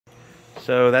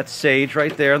So that's Sage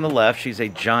right there on the left. She's a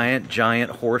giant,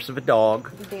 giant horse of a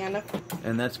dog. Dana.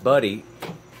 And that's Buddy.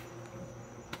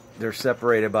 They're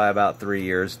separated by about 3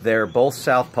 years. They're both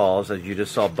southpaws, as you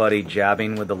just saw Buddy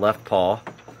jabbing with the left paw.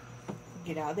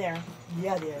 Get out of there.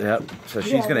 Yeah, there. Yep. So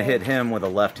she's going to hit him with a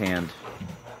left hand.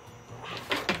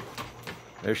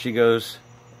 There she goes.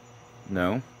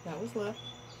 No. That was left.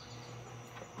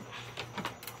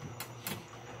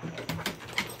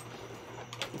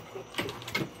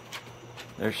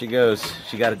 There she goes.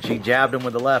 She jabbed him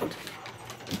with the left.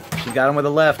 She got him with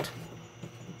the left.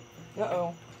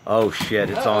 Uh-oh. Oh shit,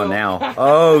 it's on now.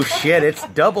 Oh shit, it's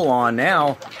double on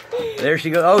now. There she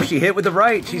goes. Oh, she hit with the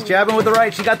right. She's jabbing with the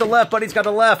right. She got the left. Buddy's got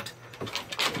the left.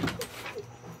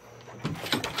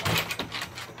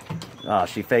 Oh,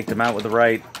 she faked him out with the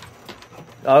right.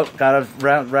 Oh, got him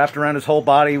wrapped around his whole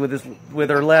body with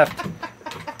her left.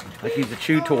 Like he's a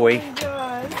chew toy. Oh my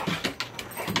God.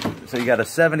 So you got a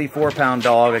 74-pound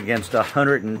dog against a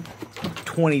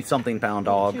 120-something pound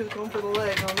dog. She was going for the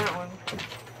leg on that one.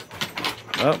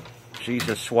 Oh, she's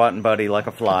just swatting Buddy like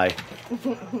a fly.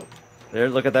 There,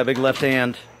 look at that big left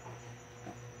hand.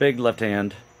 Big left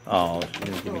hand. Oh,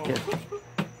 she's gonna give me a kiss.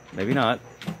 Maybe not.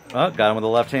 Oh, got him with the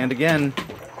left hand again.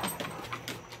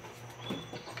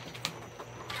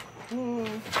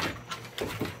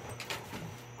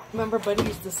 Remember, Buddy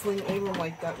used to sling Abram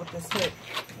like that with his hip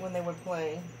when they would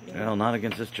play. Well, not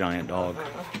against this giant dog.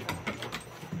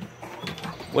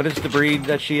 What is the breed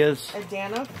that she is? A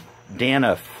Dana.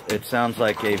 Danoff. It sounds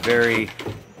like a very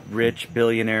rich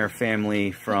billionaire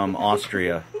family from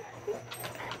Austria.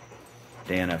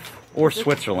 Danoff. Or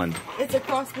Switzerland. It's a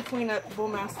cross between a Bull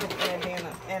Mastiff and a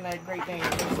Dana and a Great Dane.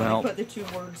 So well, they put the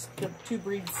two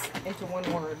breeds into one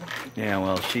word. Yeah,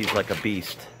 well, she's like a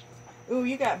beast. Ooh,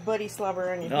 you got Buddy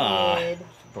slobber on your head.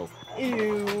 Both.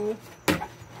 Ew.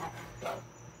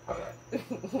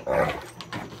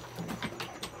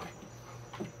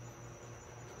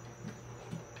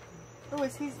 Oh,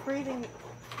 is he's breathing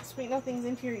sweet nothings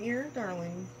into your ear,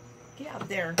 darling? Get out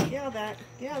there. Get out of that.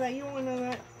 Get out of that. You don't want to know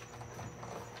that.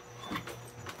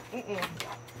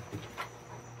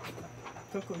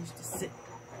 Coco used to sit.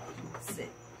 Sit.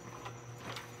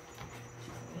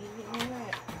 She's eating all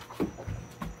that.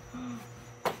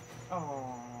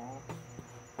 Aww.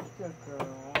 Good girl.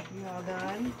 You all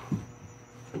done?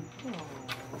 Aww.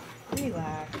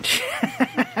 Relax.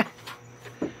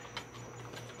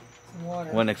 Some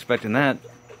water. Wasn't expecting that.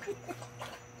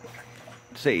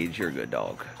 Sage, you're a good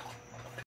dog.